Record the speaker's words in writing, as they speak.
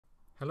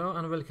Hello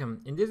and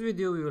welcome. In this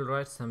video we will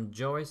write some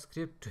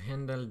JavaScript to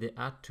handle the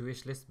add to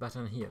wishlist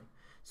button here.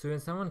 So when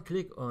someone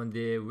click on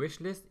the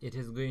wishlist, it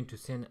is going to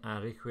send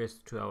a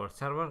request to our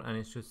server and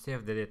it should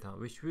save the data,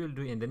 which we will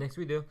do in the next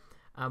video.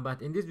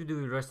 But in this video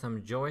we will write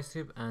some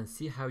JavaScript and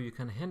see how you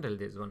can handle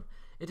this one.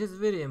 It is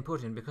very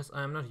important because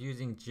I am not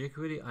using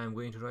jQuery. I am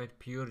going to write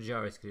pure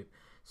JavaScript.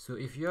 So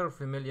if you are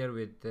familiar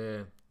with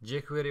the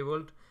jQuery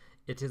world,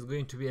 it is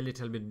going to be a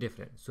little bit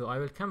different. So I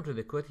will come to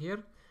the code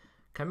here.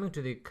 Coming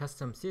to the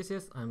custom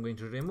CSS, I'm going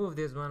to remove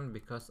this one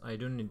because I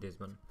don't need this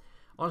one.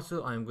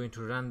 Also, I'm going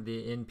to run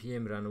the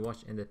npm run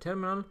watch in the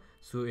terminal,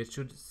 so it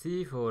should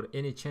see for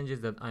any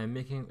changes that I'm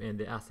making in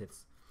the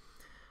assets.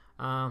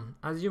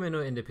 As you may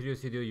know, in the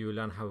previous video you will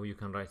learn how you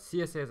can write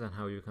CSS and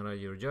how you can write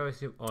your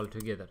JavaScript all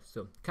together.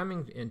 So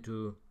coming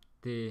into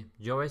the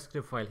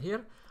JavaScript file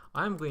here,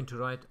 I'm going to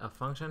write a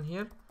function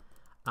here,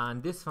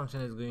 and this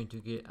function is going to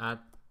get add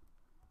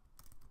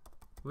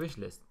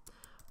wishlist.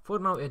 For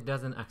now it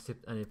doesn't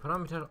accept any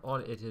parameter. All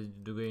it is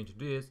going to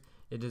do is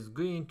it is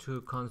going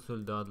to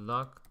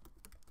console.log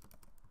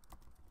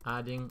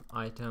adding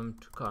item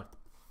to cart,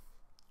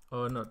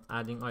 or not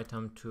adding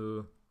item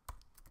to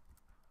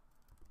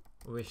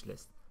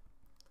wishlist.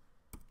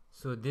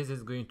 So this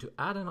is going to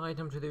add an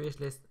item to the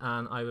wishlist,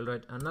 and I will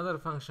write another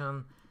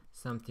function,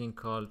 something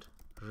called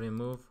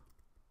remove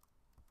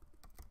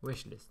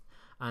wishlist,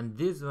 and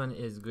this one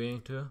is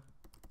going to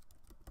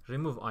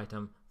remove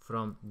item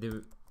from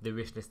the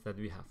wishlist that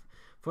we have.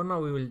 For now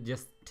we will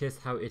just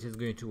test how it is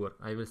going to work.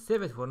 I will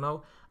save it for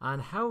now,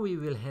 and how we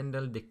will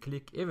handle the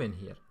click event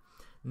here.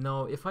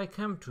 Now if I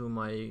come to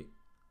my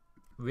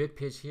web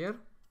page here,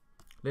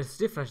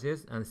 let's refresh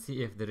this and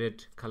see if the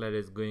red color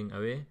is going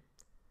away.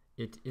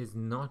 It is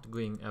not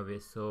going away.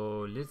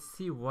 So let's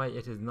see why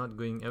it is not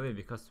going away,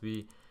 because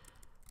we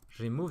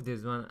remove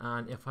this one,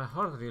 and if I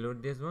hard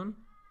reload this one,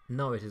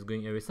 now it is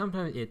going away.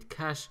 Sometimes it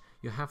cache,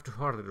 you have to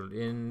hard reload.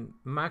 In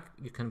Mac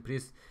you can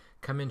press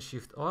Command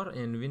Shift R,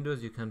 in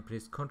Windows you can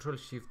press Control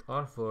Shift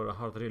R for a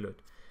hard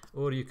reload,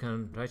 or you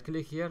can right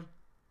click here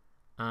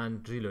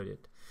and reload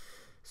it.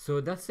 So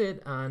that's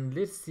it, and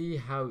let's see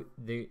how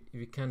we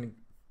can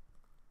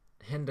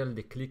handle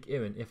the click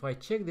event. If I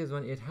check this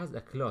one, it has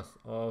a class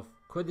of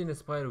code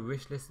inspire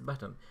wishlist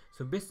button.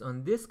 So based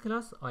on this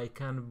class I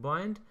can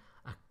bind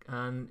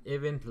an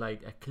event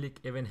like a click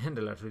event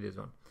handler to this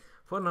one.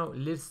 For now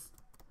let's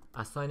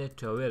assign it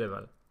to a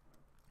variable.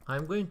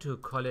 I'm going to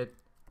call it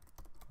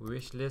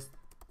wishlist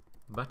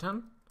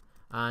button,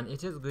 and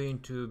it is going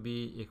to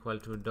be equal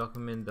to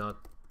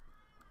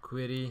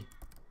document.query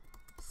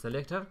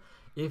selector.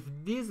 If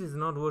this is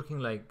not working,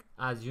 like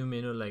as you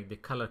may know, like the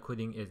color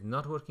coding is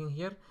not working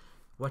here,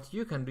 what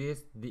you can do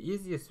is, the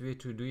easiest way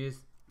to do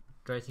is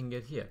writing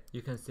it here.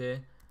 You can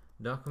say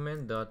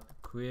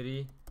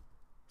document.query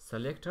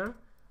selector,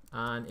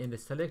 and in the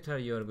selector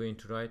you are going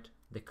to write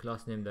the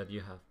class name that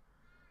you have.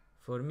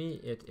 For me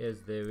it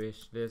is the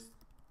wishlist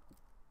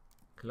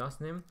class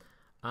name,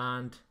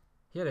 and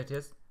here it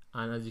is,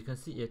 and as you can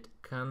see it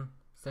can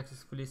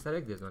successfully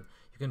select this one.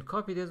 You can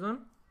copy this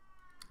one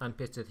and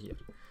paste it here.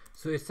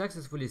 So it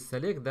successfully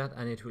select that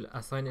and it will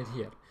assign it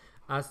here.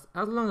 As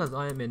long as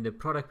I am in the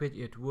product page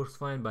it works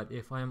fine, but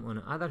if I am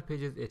on other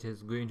pages it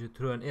is going to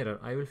throw an error.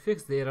 I will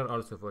fix the error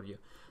also for you.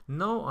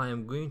 Now I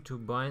am going to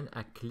bind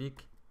a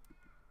click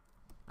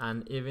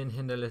and event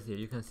handler here.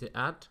 You can say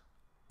add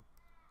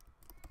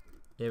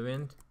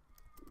event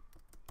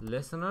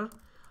listener,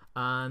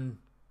 and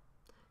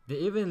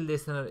the event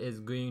listener is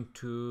going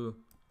to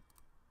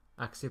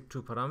accept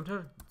two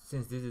parameters.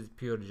 Since this is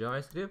pure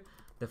JavaScript,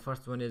 the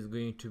first one is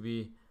going to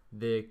be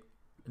the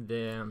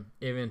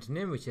event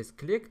name, which is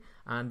click,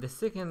 and the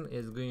second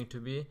is going to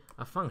be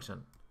a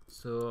function.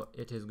 So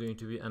it is going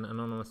to be an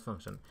anonymous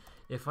function.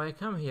 If I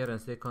come here and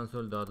say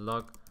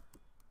console.log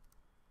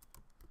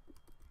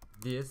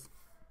this,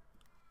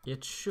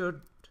 it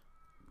should,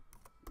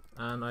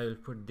 and I will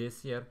put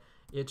this here,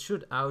 it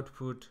should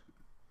output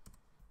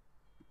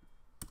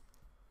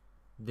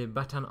the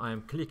button I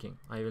am clicking.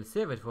 I will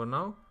save it for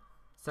now,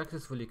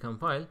 successfully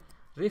compile,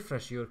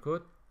 refresh your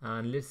code,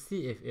 and let's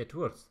see if it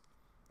works,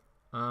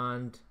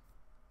 and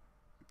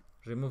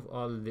remove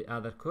all the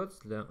other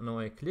codes. Now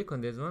I click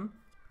on this one.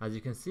 As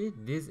you can see,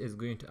 this is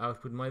going to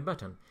output my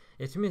button.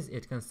 It means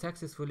it can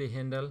successfully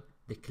handle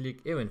the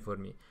click event for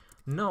me.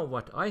 Now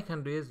what I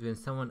can do is, when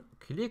someone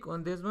click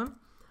on this one,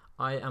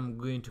 I am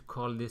going to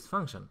call this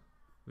function,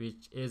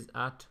 which is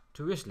add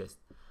to wishlist,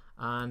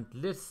 and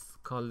let's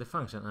call the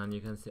function, and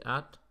you can say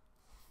add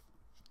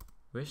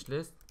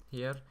wishlist.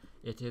 Here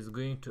it is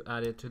going to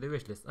add it to the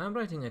wishlist. I'm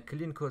writing a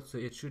clean code, so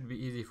it should be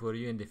easy for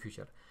you in the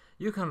future.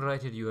 You can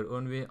write it your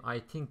own way. I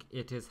think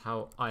it is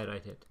how I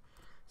write it.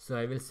 So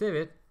I will save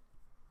it.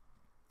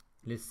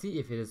 Let's see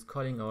if it is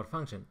calling our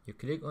function. You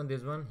click on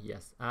this one,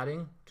 yes,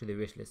 adding to the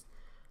wishlist.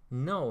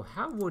 Now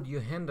how would you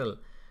handle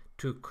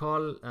to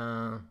call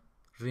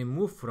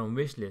remove from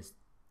wishlist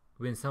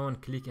when someone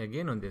click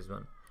again on this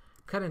one?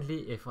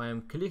 Currently if I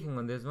am clicking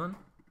on this one,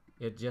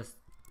 it just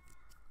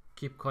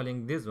keep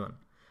calling this one.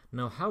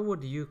 Now how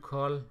would you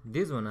call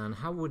this one, and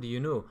how would you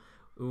know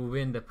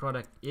when the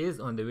product is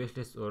on the wish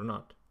list or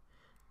not.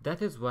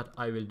 That is what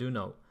I will do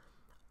now.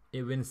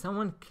 When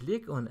someone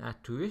click on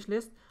add to wish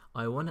list,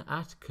 I want to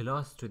add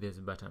clause to this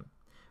button.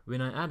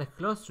 When I add a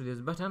clause to this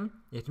button,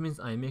 it means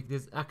I make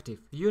this active.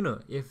 You know,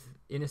 if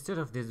instead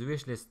of this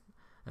wish list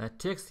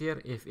text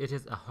here, if it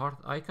is a heart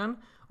icon,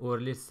 or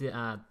let's say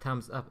a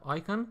thumbs up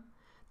icon,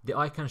 the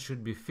icon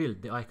should be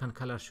filled. The icon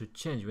color should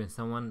change when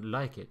someone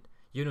like it.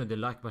 You know, the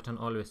like button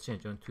always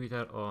change on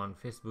Twitter, on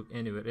Facebook,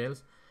 anywhere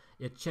else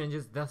it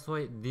changes. That's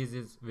why this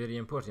is very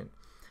important,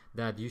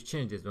 that you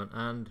change this one.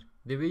 And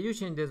the way you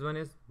change this one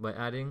is by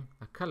adding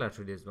a color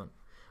to this one,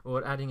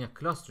 or adding a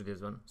clause to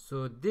this one.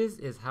 So this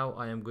is how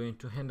I am going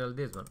to handle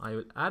this one. I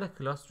will add a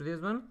clause to this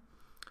one.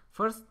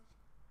 First,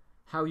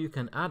 how you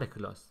can add a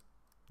clause,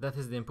 that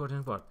is the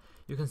important part.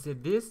 You can say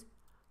this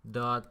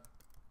dot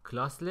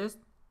class list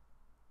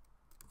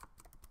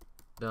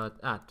dot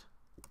add.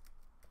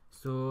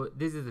 So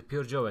this is the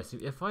pure Java. So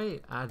if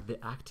I add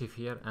the active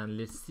here, and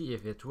let's see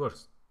if it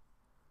works.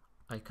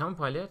 I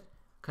compile it.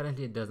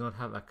 Currently it does not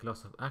have a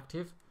class of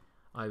active.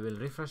 I will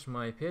refresh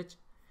my page.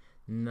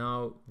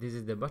 Now this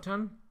is the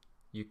button.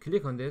 You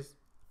click on this.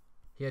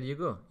 Here you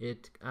go.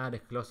 It add a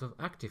class of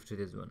active to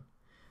this one.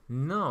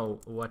 Now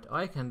what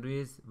I can do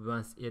is,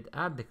 once it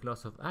add the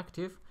class of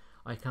active,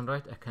 I can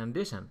write a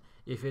condition.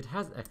 If it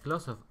has a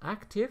class of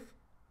active,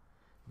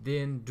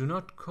 then do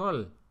not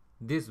call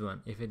this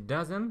one. If it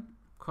doesn't,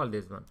 call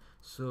this one.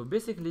 So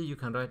basically you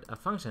can write a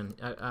function,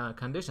 a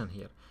condition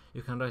here.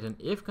 You can write an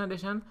if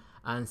condition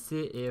and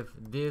say if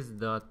this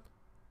dot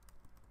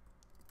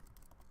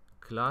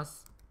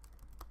class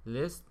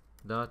list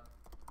dot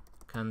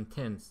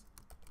contains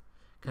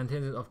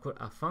is of course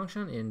a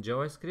function in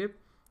JavaScript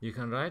you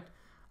can write,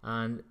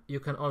 and you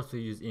can also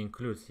use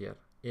includes here.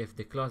 If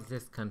the class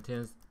list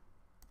contains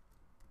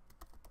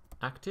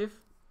active,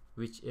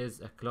 which is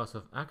a class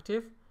of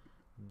active,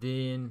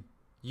 then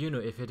you know,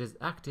 if it is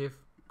active,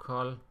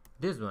 call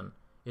this one.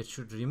 It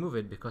should remove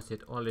it because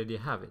it already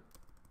have it,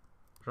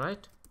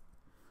 right?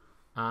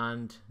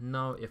 And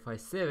now if I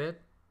save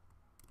it,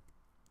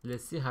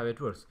 let's see how it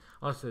works.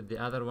 Also the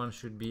other one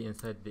should be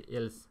inside the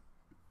else,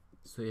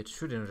 so it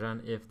shouldn't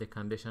run if the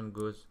condition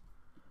goes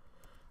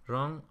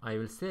wrong. I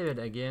will save it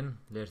again.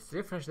 Let's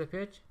refresh the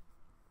page.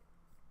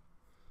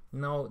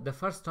 Now the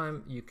first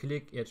time you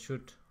click, it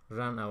should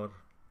run our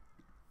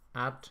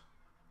add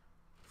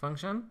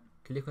function.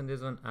 Click on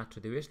this one, add to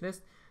the wish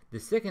list. The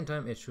second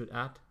time it should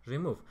add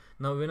remove.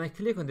 Now when I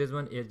click on this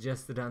one, it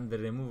just ran the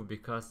remove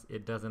because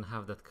it doesn't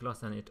have that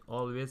class and it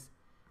always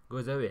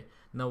goes away.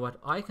 Now what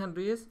I can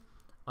do is,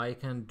 I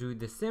can do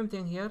the same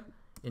thing here.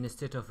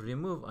 Instead of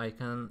remove, I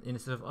can,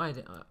 instead of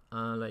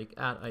like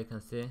add, I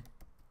can say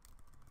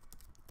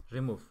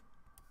remove.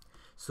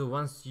 So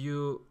once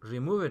you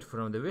remove it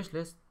from the wish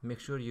list, make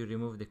sure you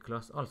remove the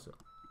class also.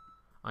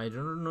 I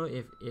don't know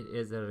if it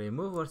is a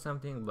remove or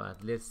something,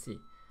 but let's see.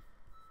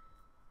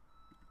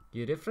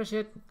 You refresh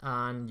it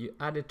and you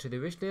add it to the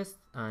wish list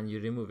and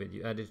you remove it.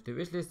 You add it to the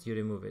wish list, you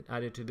remove it.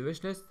 Add it to the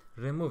wish list,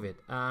 remove it.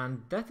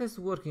 And that is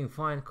working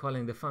fine,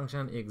 calling the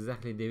function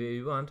exactly the way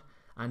we want.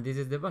 And this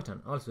is the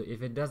button. Also,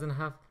 if it doesn't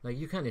have, like,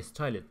 you can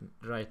style it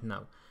right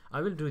now.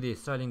 I will do the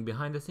styling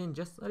behind the scene,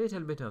 just a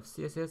little bit of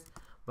CSS,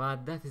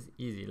 but that is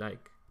easy.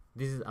 Like,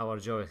 this is our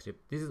JavaScript.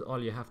 This is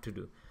all you have to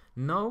do.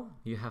 Now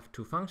you have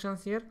two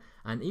functions here,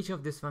 and each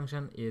of this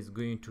function is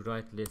going to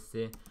write, let's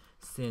say,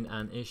 send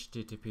an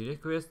HTTP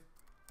request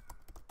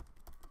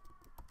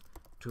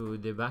to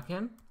the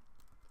backend,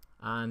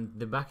 and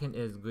the backend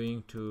is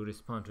going to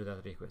respond to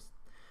that request.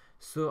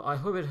 So I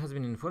hope it has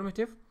been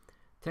informative.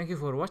 Thank you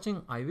for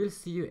watching. I will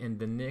see you in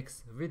the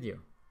next video.